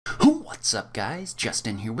What's up, guys?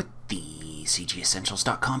 Justin here with the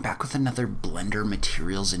CGEssentials.com, back with another Blender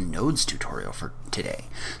materials and nodes tutorial for today.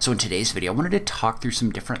 So in today's video, I wanted to talk through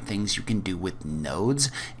some different things you can do with nodes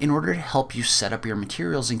in order to help you set up your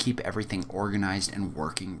materials and keep everything organized and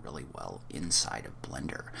working really well inside of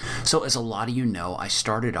Blender. So as a lot of you know, I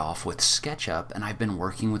started off with SketchUp and I've been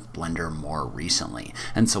working with Blender more recently.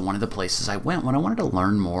 And so one of the places I went when I wanted to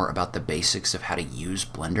learn more about the basics of how to use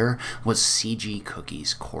Blender was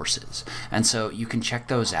CGCOOKIE's courses. And so you can check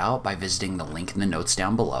those out by visiting the link in the notes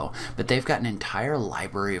down below, but they've got an entire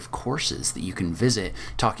library of courses that you can visit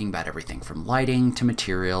talking about everything from lighting to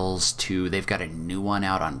materials to, they've got a new one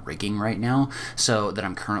out on rigging right now, so that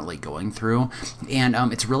I'm currently going through, and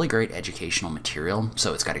it's really great educational material.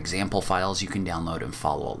 So it's got example files you can download and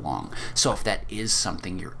follow along. So if that is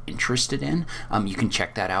something you're interested in, you can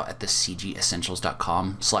check that out at the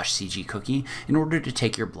CGEssentials.com/CGCOOKIE in order to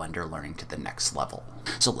take your Blender learning to the next level.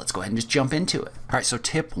 So let's go ahead and just jump into it. All right, so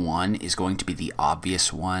tip one is going to be the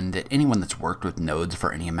obvious one that anyone that's worked with nodes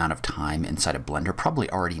for any amount of time inside of Blender probably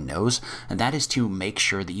already knows, and that is to make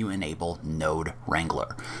sure that you enable Node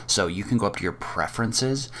Wrangler. So you can go up to your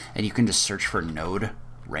preferences and you can just search for Node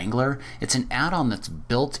Wrangler. It's an add-on that's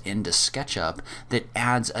built into SketchUp that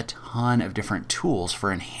adds a ton of different tools for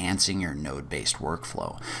enhancing your node-based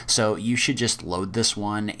workflow. So you should just load this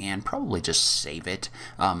one and probably just save it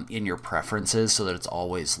in your preferences so that it's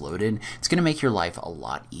always loaded. It's going to make your life a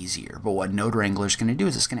lot easier. But what Node Wrangler is going to do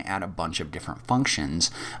is it's going to add a bunch of different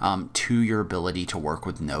functions to your ability to work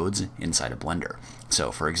with nodes inside of Blender.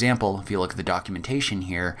 So for example, if you look at the documentation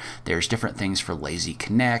here, there's different things for lazy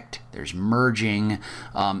connect, there's merging,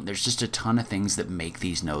 there's just a ton of things that make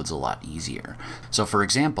these nodes a lot easier. So for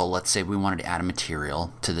example, let's say we wanted to add a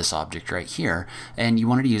material to this object right here, and you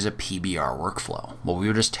wanted to use a PBR workflow. Well, we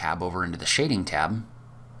would just tab over into the shading tab,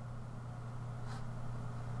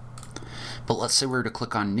 but let's say we were to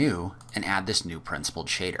click on new and add this new principled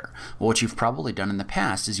shader. Well, what you've probably done in the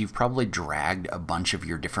past is you've probably dragged a bunch of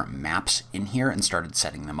your different maps in here and started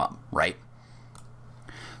setting them up, right?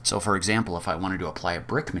 So for example, if I wanted to apply a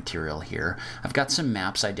brick material here, I've got some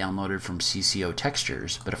maps I downloaded from CCO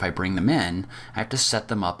Textures, but if I bring them in, I have to set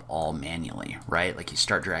them up all manually, right? Like you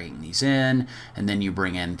start dragging these in, and then you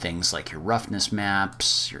bring in things like your roughness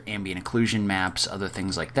maps, your ambient occlusion maps, other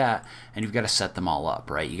things like that, and you've got to set them all up,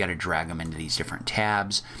 right? You got to drag them into these different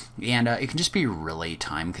tabs, and it can just be really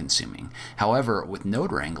time consuming. However, with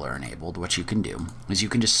Node Wrangler enabled, what you can do is you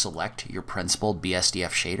can just select your principled BSDF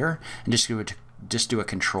shader and just do a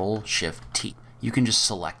Control-Shift-T. You can just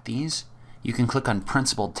select these. You can click on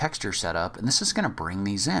Principled Texture Setup, and this is going to bring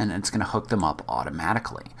these in, and it's going to hook them up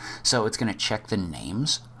automatically. So it's going to check the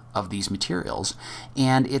names of these materials,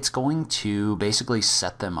 and it's going to basically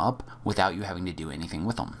set them up without you having to do anything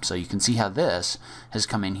with them. So you can see how this has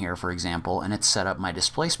come in here, for example, and it's set up my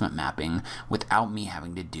displacement mapping without me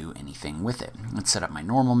having to do anything with it. It's set up my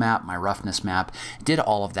normal map, my roughness map, did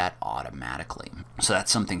all of that automatically. So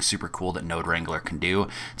that's something super cool that Node Wrangler can do.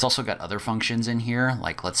 It's also got other functions in here,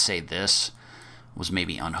 like let's say this was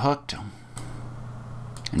maybe unhooked,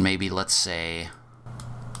 and maybe let's say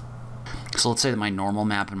that my normal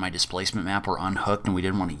map and my displacement map were unhooked and we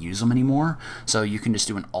didn't want to use them anymore. So you can just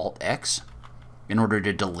do an Alt-X in order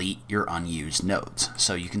to delete your unused nodes.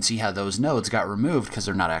 So you can see how those nodes got removed because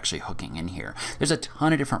they're not actually hooking in here. There's a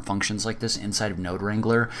ton of different functions like this inside of Node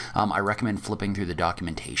Wrangler. I recommend flipping through the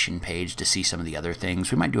documentation page to see some of the other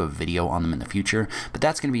things. We might do a video on them in the future, but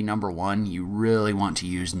that's going to be number one. You really want to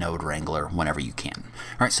use Node Wrangler whenever you can.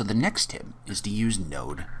 All right, so the next tip is to use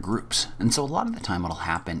node groups. And so a lot of the time what'll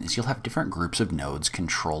happen is you'll have different groups of nodes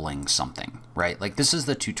controlling something, right? Like this is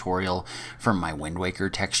the tutorial from my Wind Waker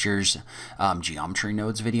textures geometry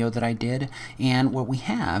nodes video that I did, and what we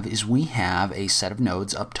have is we have a set of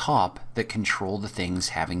nodes up top that control the things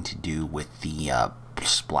having to do with the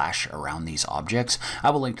splash around these objects. I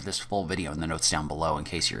will link to this full video in the notes down below in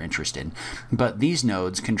case you're interested, but these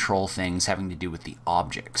nodes control things having to do with the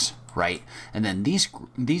objects, right? And then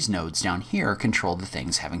these nodes down here control the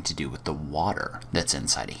things having to do with the water that's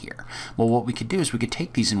inside of here. Well, what we could do is we could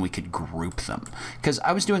take these and we could group them, because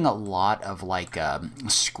I was doing a lot of like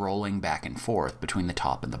scrolling back and forth between the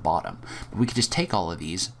top and the bottom. But we could just take all of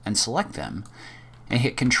these and select them and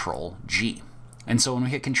hit Control G. And so when we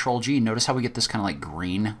hit Control G, notice how we get this kind of like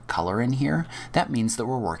green color in here? That means that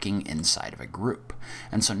we're working inside of a group.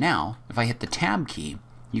 And so now, if I hit the Tab key,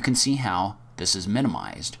 you can see how this is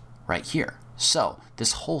minimized right here. So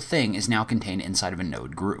this whole thing is now contained inside of a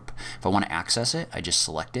node group. If I want to access it, I just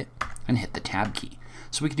select it and hit the Tab key.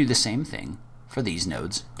 So we could do the same thing for these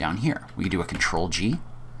nodes down here. We could do a Control G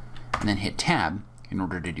and then hit Tab in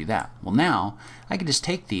order to do that? Well, now I could just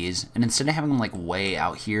take these, and instead of having them like way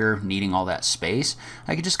out here needing all that space,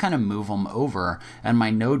 I could just kind of move them over, and my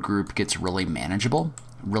node group gets really manageable,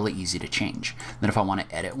 really easy to change. Then if I want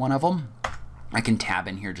to edit one of them, I can tab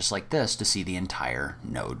in here just like this to see the entire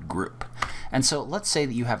node group. And so let's say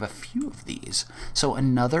that you have a few of these. So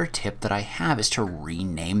another tip that I have is to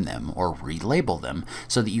rename them or relabel them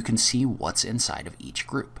so that you can see what's inside of each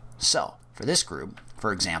group. So for this group,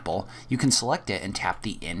 for example, you can select it and tap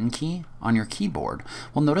the N key on your keyboard.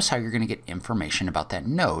 Well, notice how you're going to get information about that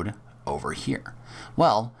node over here.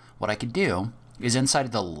 Well, what I could do is inside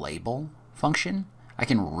of the label function, I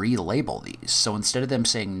can relabel these. So instead of them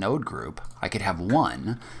saying node group, I could have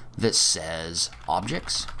one that says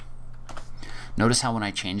objects. Notice how when I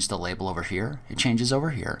change the label over here, it changes over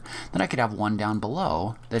here. Then I could have one down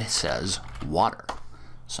below that says water.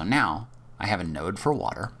 So now I have a node for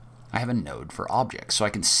water. I have a node for objects, so I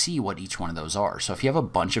can see what each one of those are. So if you have a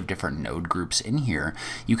bunch of different node groups in here,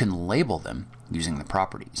 you can label them using the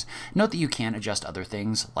properties. Note that you can adjust other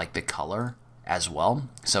things like the color as well.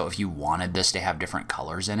 So if you wanted this to have different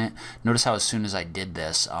colors in it, notice how as soon as I did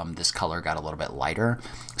this, this color got a little bit lighter.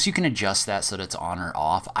 So you can adjust that so that it's on or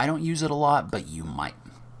off. I don't use it a lot, but you might.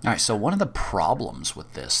 All right, so one of the problems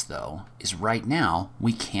with this though is right now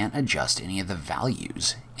we can't adjust any of the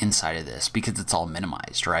values inside of this because it's all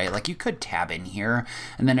minimized, right? Like you could tab in here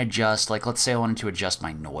and then adjust, like let's say I wanted to adjust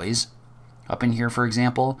my noise up in here, for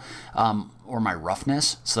example, or my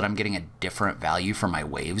roughness so that I'm getting a different value for my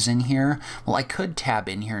waves in here. Well, I could tab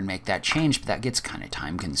in here and make that change, but that gets kind of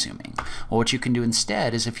time consuming. Well, what you can do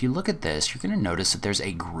instead is if you look at this, you're going to notice that there's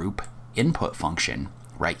a group input function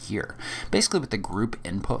right here. Basically what the group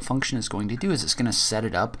input function is going to do is it's going to set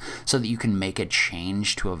it up so that you can make a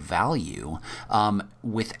change to a value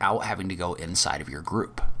without having to go inside of your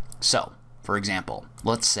group. So for example,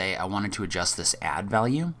 let's say I wanted to adjust this add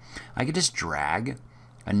value. I could just drag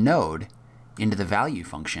a node into the value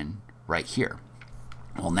function right here.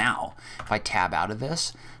 Well, now if I tab out of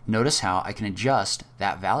this, notice how I can adjust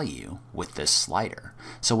that value with this slider.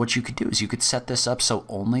 So what you could do is you could set this up so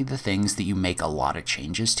only the things that you make a lot of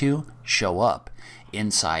changes to show up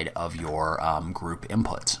inside of your group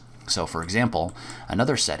inputs. So for example,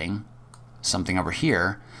 another setting, something over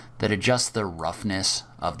here that adjusts the roughness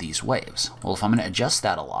of these waves. Well, if I'm going to adjust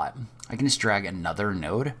that a lot, I can just drag another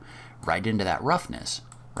node right into that roughness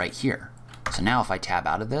right here. So now if I tab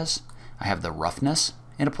out of this, I have the roughness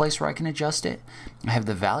in a place where I can adjust it. I have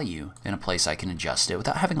the value in a place I can adjust it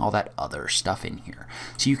without having all that other stuff in here.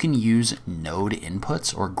 So you can use node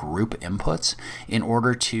inputs or group inputs in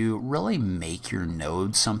order to really make your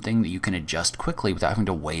node something that you can adjust quickly without having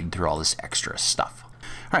to wade through all this extra stuff.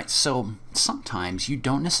 All right, so sometimes you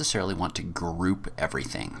don't necessarily want to group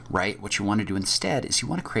everything, right? What you want to do instead is you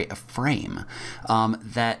want to create a frame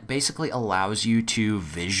that basically allows you to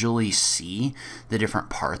visually see the different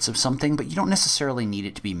parts of something, but you don't necessarily need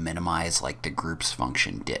it to be minimized like the groups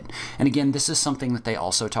function did. And again, this is something that they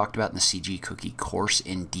also talked about in the CGCOOKIE course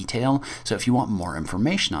in detail. So if you want more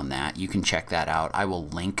information on that, you can check that out. I will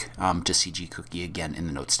link to CGCOOKIE again in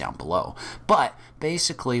the notes down below. But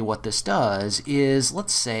basically what this does is,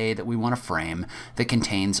 let's say that we want a frame that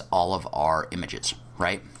contains all of our images,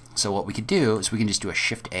 right? So what we could do is we can just do a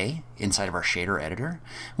Shift-A inside of our shader editor.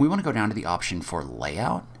 We want to go down to the option for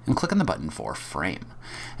layout and click on the button for frame.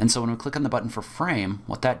 And so when we click on the button for frame,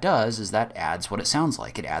 what that does is that adds what it sounds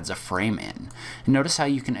like. It adds a frame in. And notice how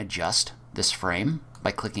you can adjust this frame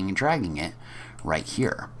by clicking and dragging it right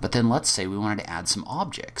here. But then let's say we wanted to add some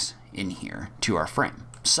objects in here to our frame.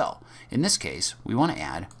 So in this case, we want to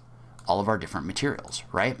add all of our different materials,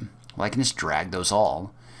 right? Well, I can just drag those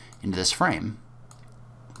all into this frame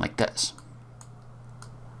like this.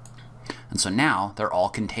 And so now they're all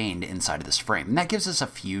contained inside of this frame. And that gives us a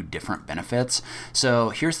few different benefits. So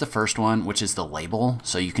here's the first one, which is the label.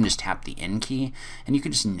 So you can just tap the N key and you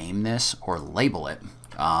can just name this or label it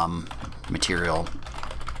material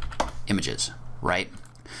images, right?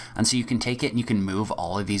 And so you can take it and you can move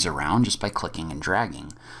all of these around just by clicking and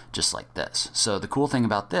dragging, just like this. So the cool thing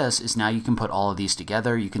about this is now you can put all of these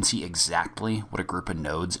together. You can see exactly what a group of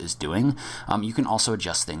nodes is doing. You can also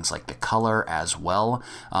adjust things like the color as well.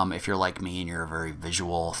 If you're like me and you're a very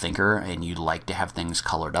visual thinker and you'd like to have things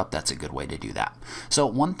colored up, that's a good way to do that. So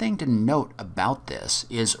one thing to note about this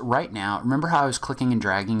is right now, remember how I was clicking and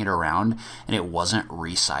dragging it around and it wasn't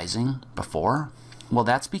resizing before? Well,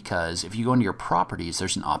 that's because if you go into your properties,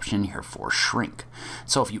 there's an option here for shrink.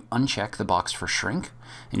 So if you uncheck the box for shrink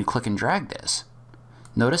and you click and drag this,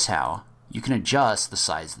 notice how you can adjust the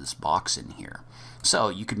size of this box in here. So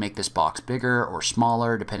you could make this box bigger or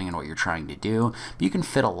smaller depending on what you're trying to do, but you can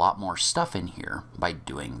fit a lot more stuff in here by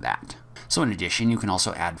doing that. So in addition, you can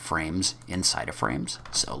also add frames inside of frames.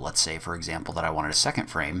 So let's say, for example, that I wanted a second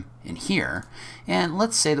frame in here, and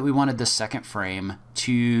let's say that we wanted the second frame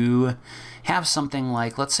to have something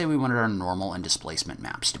like, let's say we wanted our normal and displacement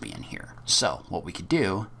maps to be in here. So what we could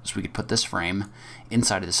do is we could put this frame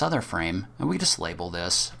inside of this other frame, and we just label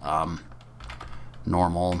this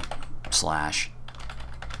normal /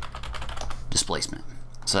 displacement.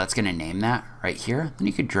 So that's going to name that right here. Then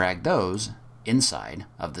you could drag those inside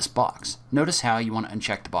of this box. Notice how you want to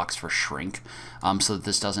uncheck the box for shrink so that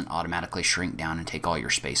this doesn't automatically shrink down and take all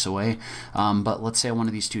your space away. But let's say I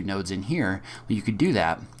wanted these two nodes in here. Well, you could do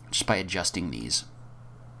that just by adjusting these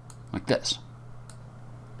like this.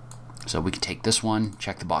 So we could take this one,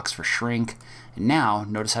 check the box for shrink, and now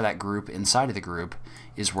notice how that group inside of the group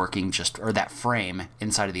is working just, or that frame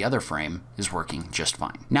inside of the other frame is working just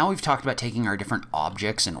fine. Now we've talked about taking our different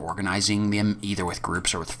objects and organizing them either with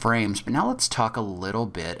groups or with frames, but now let's talk a little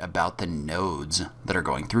bit about the nodes that are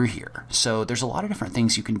going through here. So there's a lot of different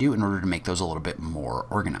things you can do in order to make those a little bit more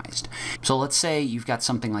organized. So let's say you've got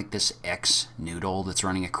something like this X noodle that's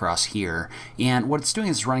running across here, and what it's doing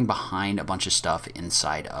is running behind a bunch of stuff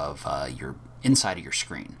inside of your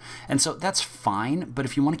screen. And so that's fine, but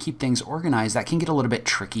if you want to keep things organized, that can get a little bit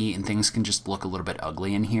tricky and things can just look a little bit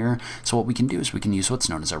ugly in here. So what we can do is we can use what's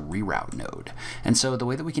known as a reroute node. And so the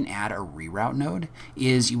way that we can add a reroute node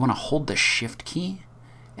is you want to hold the shift key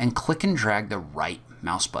and click and drag the right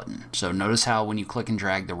mouse button. So notice how when you click and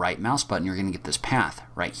drag the right mouse button, you're going to get this path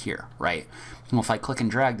right here, right? Well, if I click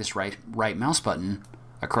and drag this right mouse button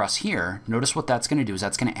across here, notice what that's going to do is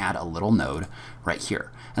that's going to add a little node right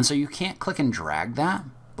here. And so you can't click and drag that,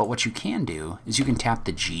 but what you can do is you can tap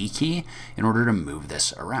the G key in order to move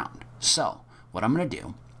this around. So what I'm going to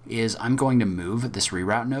do is I'm going to move this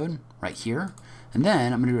reroute node right here, and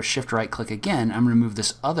then I'm going to do a shift right click again. I'm going to move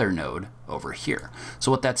this other node over here.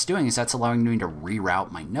 So what that's doing is that's allowing me to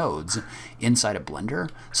reroute my nodes inside of Blender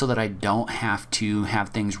so that I don't have to have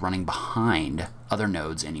things running behind other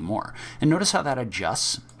nodes anymore. And notice how that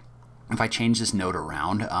adjusts. If I change this node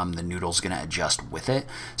around, the noodle's going to adjust with it.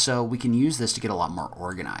 So we can use this to get a lot more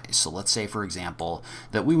organized. So let's say, for example,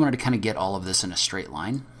 that we wanted to kind of get all of this in a straight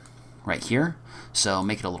line right here. So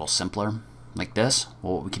make it a little simpler like this.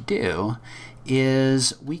 Well, what we could do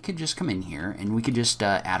is we could just come in here and we could just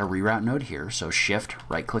add a reroute node here. So shift,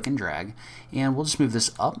 right click and drag, and we'll just move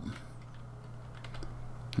this up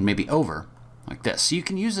and maybe over like this. So you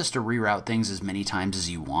can use this to reroute things as many times as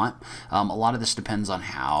you want. A lot of this depends on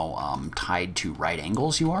how tied to right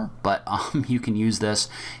angles you are, but you can use this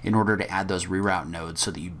in order to add those reroute nodes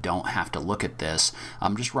so that you don't have to look at this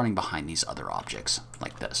just running behind these other objects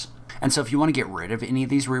like this. And so if you want to get rid of any of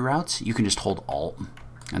these reroutes, you can just hold Alt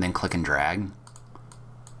and then click and drag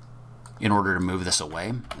in order to move this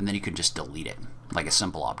away, and then you can just delete it like a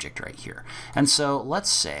simple object right here. And so let's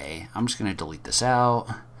say I'm just going to delete this out.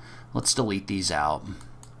 Let's delete these out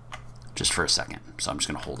just for a second. So I'm just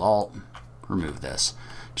going to hold Alt, remove this,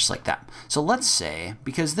 just like that. So let's say,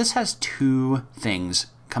 because this has two things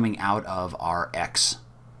coming out of our X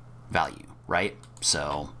value, right?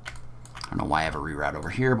 So I don't know why I have a reroute over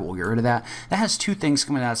here, but we'll get rid of that. That has two things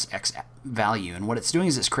coming out as X value, and what it's doing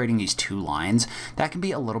is it's creating these two lines. That can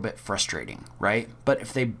be a little bit frustrating, right? But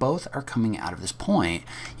if they both are coming out of this point,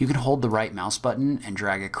 you can hold the right mouse button and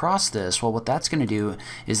drag across this. Well, what that's going to do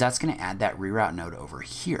is that's going to add that reroute node over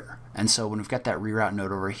here. And so when we've got that reroute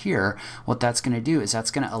node over here, what that's going to do is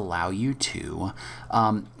that's going to allow you to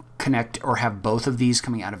connect or have both of these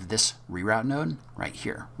coming out of this reroute node right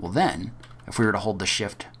here. Well, then if we were to hold the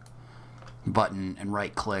shift button and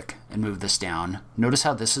right click and move this down, notice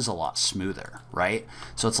how this is a lot smoother, right?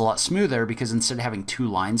 So it's a lot smoother because instead of having two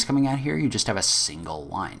lines coming out here, you just have a single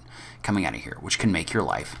line coming out of here, which can make your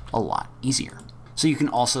life a lot easier. So you can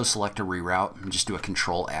also select a reroute and just do a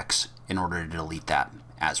CTRL X in order to delete that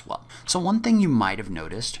as well. So one thing you might have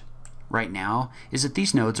noticed right now is that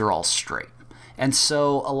these nodes are all straight. And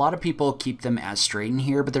so a lot of people keep them as straight in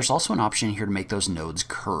here, but there's also an option here to make those nodes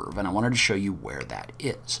curve, and I wanted to show you where that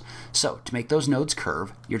is. So to make those nodes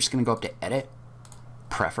curve, you're just going to go up to Edit,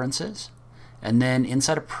 Preferences, and then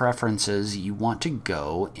inside of Preferences, you want to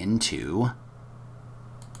go into,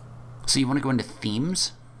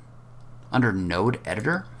 Themes, under Node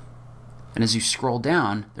Editor, and as you scroll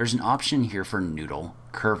down, there's an option here for noodle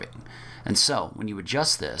curving. And so when you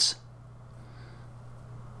adjust this,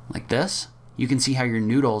 like this, you can see how your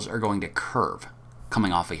noodles are going to curve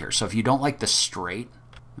coming off of here. So if you don't like the straight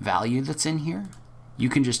value that's in here, you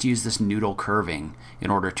can just use this noodle curving in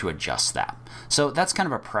order to adjust that. So that's kind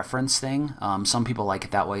of a preference thing. Some people like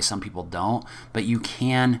it that way, some people don't, but you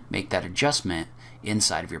can make that adjustment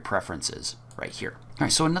inside of your preferences right here. All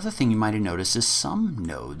right, so another thing you might have noticed is some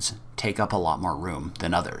nodes take up a lot more room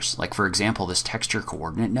than others. Like for example, this texture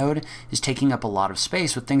coordinate node is taking up a lot of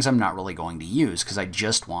space with things I'm not really going to use because I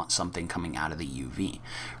just want something coming out of the UV,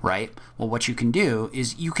 right? Well, what you can do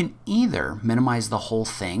is you can either minimize the whole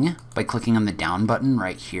thing by clicking on the down button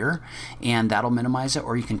right here, and that'll minimize it,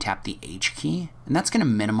 or you can tap the H key, and that's going to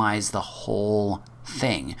minimize the whole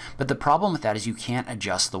thing. But the problem with that is you can't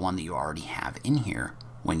adjust the one that you already have in here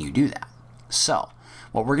when you do that. So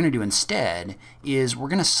what we're going to do instead is we're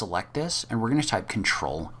going to select this and we're going to type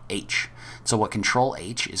CTRL H. So what CTRL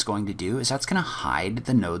H is going to do is that's going to hide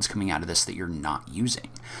the nodes coming out of this that you're not using.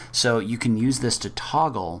 So you can use this to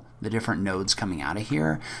toggle the different nodes coming out of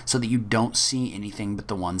here so that you don't see anything but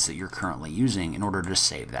the ones that you're currently using in order to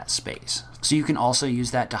save that space. So you can also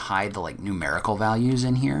use that to hide the like numerical values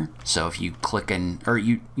in here. So if you click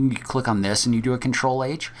you click on this and you do a CTRL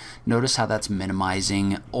H, notice how that's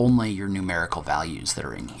minimizing only your numerical values that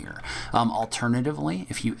are in here. Alternatively,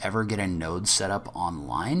 if you ever get a node set up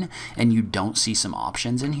online and you don't see some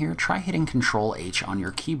options in here, try hitting CTRL H on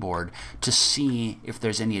your keyboard to see if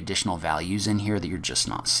there's any additional values in here that you're just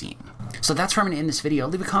not seeing. So that's where I'm going to end this video.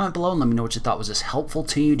 Leave a comment below and let me know what you thought. Was this helpful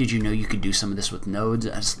to you? Did you know you could do some of this with nodes?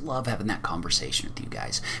 I just love having that conversation with you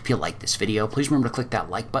guys. If you like this video, please remember to click that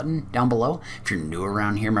like button down below. If you're new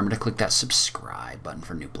around here, remember to click that subscribe button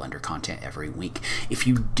for new Blender content every week. If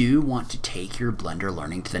you do want to take your Blender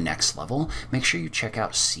learning to the next level, make sure you check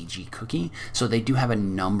out CGCOOKIE. So they do have a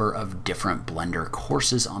number of different Blender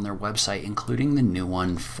courses on their website, including the new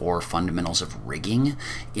one for fundamentals of rigging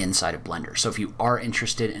inside of Blender. So if you are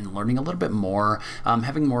interested in learning a little bit more,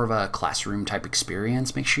 having more of a classroom type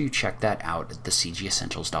experience, make sure you check that out at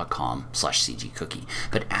thecgessentials.com/CGCOOKIE.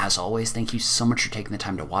 But as always, thank you so much for taking the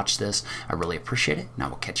time to watch this. I really appreciate it, and I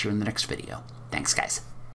will catch you in the next video. Thanks, guys.